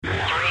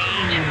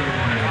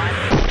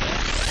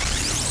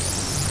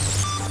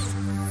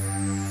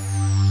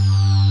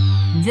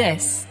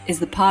This is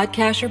the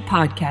Podcasher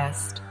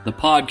Podcast. The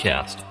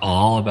podcast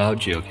all about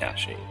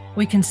geocaching.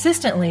 We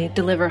consistently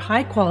deliver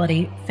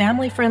high-quality,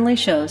 family-friendly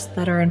shows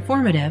that are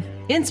informative,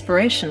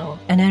 inspirational,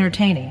 and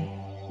entertaining.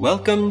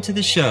 Welcome to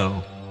the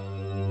show.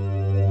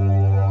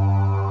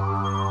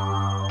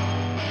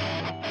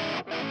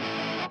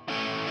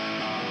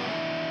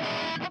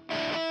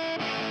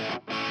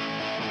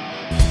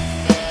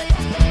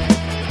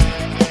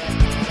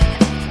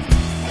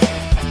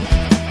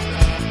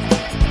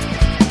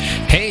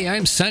 Hey,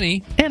 I'm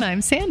Sunny. And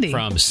I'm Sandy.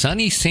 From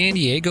sunny San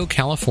Diego,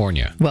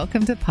 California.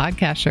 Welcome to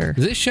Podcasher.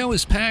 This show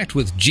is packed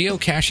with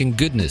geocaching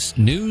goodness,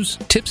 news,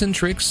 tips and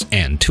tricks,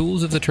 and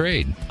tools of the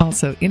trade.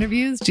 Also,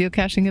 interviews,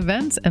 geocaching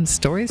events, and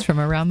stories from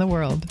around the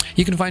world.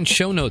 You can find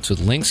show notes with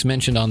links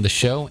mentioned on the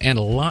show and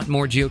a lot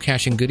more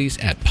geocaching goodies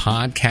at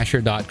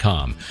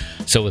podcasher.com.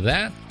 So with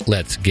that,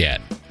 let's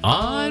get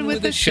on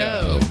with the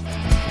show.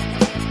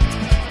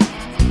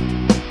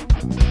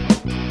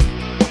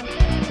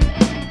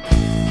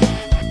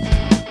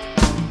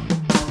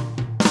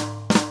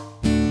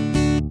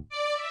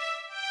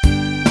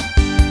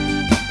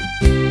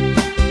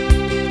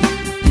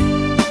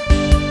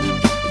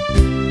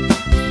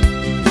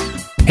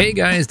 Hey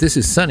guys, this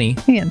is Sunny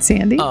And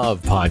Sandy.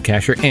 of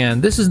Podcasher,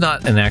 and this is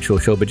not an actual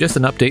show, but just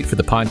an update for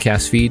the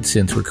podcast feed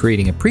since we're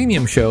creating a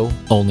premium show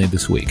only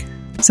this week.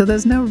 So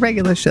there's no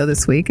regular show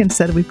this week.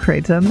 Instead, we've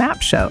created a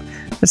MAPP show.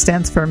 That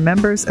stands for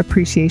Members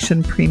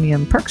Appreciation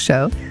Premium Perk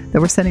Show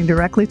that we're sending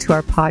directly to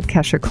our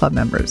Podcasher Club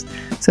members.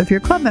 So if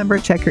you're a club member,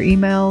 check your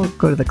email,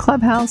 go to the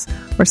Clubhouse,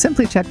 or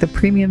simply check the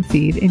premium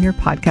feed in your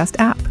podcast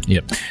app.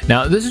 Yep.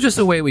 Now, this is just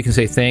a way we can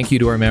say thank you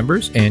to our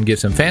members and give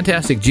some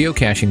fantastic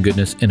geocaching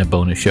goodness in a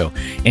bonus show.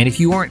 And if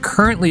you aren't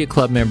currently a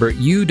club member,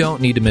 you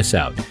don't need to miss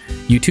out.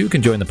 You too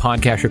can join the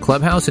Podcasher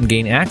Clubhouse and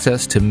gain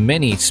access to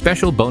many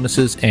special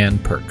bonuses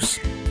and perks.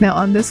 Now,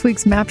 on this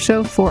week's MAPP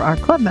show for our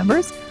club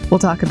members, we'll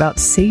talk about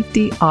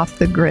safety off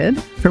the grid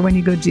for when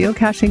you go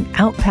geocaching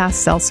out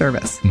past cell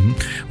service.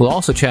 We'll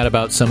also chat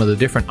about some of the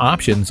different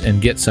options and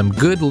get some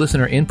good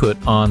listener input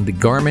on the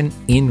Garmin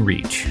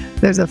InReach.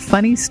 There's a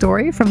funny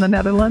story from the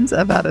Netherlands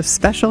about a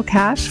special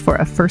cache for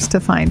a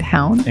first-to-find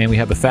hound. And we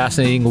have a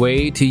fascinating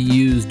way to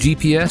use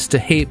GPS to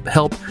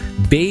help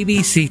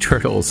baby sea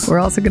turtles. We're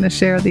also going to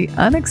share the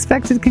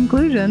unexpected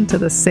conclusion to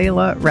the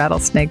Sela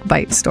rattlesnake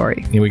bite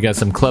story. And we got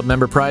some club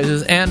member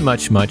prizes and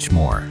much, much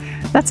more.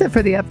 That's it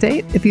for the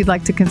update. If you'd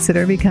like to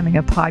consider becoming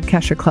a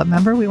Podcasher Club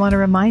member, we want to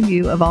remind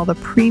you of all the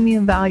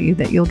premium value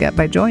that you'll get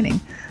by joining.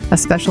 A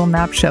special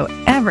MAPP show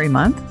every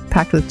month,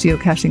 packed with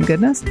geocaching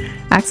goodness,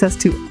 access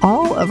to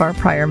all of our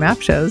prior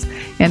MAPP shows,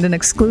 and an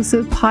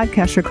exclusive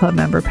Podcasher Club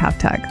member PAP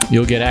tag.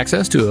 You'll get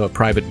access to a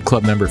private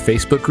club member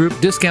Facebook group,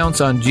 discounts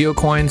on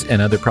geocoins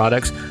and other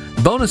products,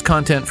 bonus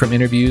content from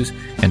interviews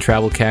and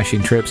travel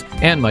caching trips,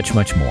 and much,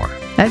 much more.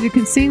 As you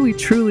can see, we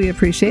truly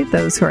appreciate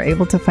those who are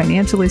able to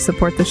financially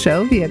support the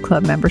show via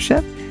club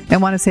membership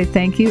and want to say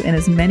thank you in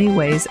as many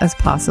ways as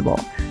possible.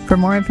 For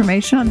more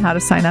information on how to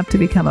sign up to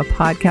become a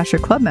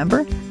Podcasher Club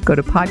member, go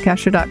to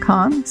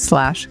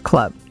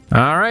podcasher.com/club.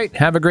 All right,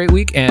 have a great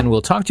week, and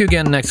we'll talk to you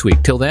again next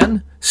week. Till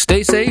then,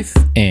 stay safe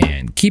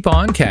and keep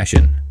on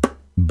caching.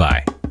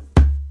 Bye.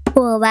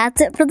 Well,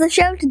 that's it for the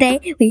show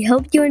today. We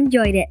hope you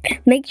enjoyed it.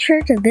 Make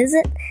sure to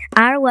visit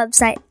our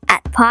website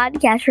at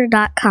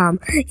podcasher.com.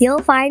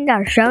 You'll find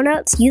our show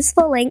notes,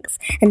 useful links,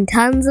 and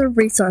tons of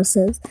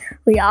resources.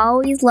 We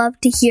always love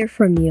to hear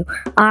from you.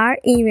 Our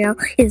email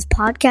is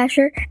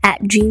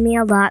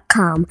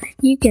podcasher@gmail.com.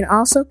 You can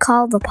also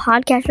call the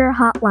Podcasher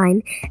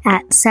hotline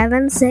at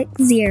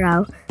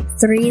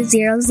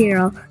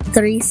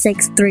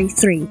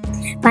 760-300-3633.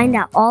 Find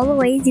out all the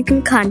ways you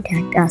can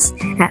contact us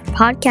at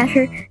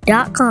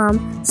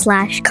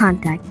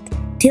podcasher.com/contact.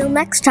 Till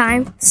next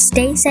time,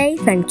 stay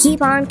safe and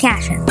keep on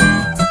caching.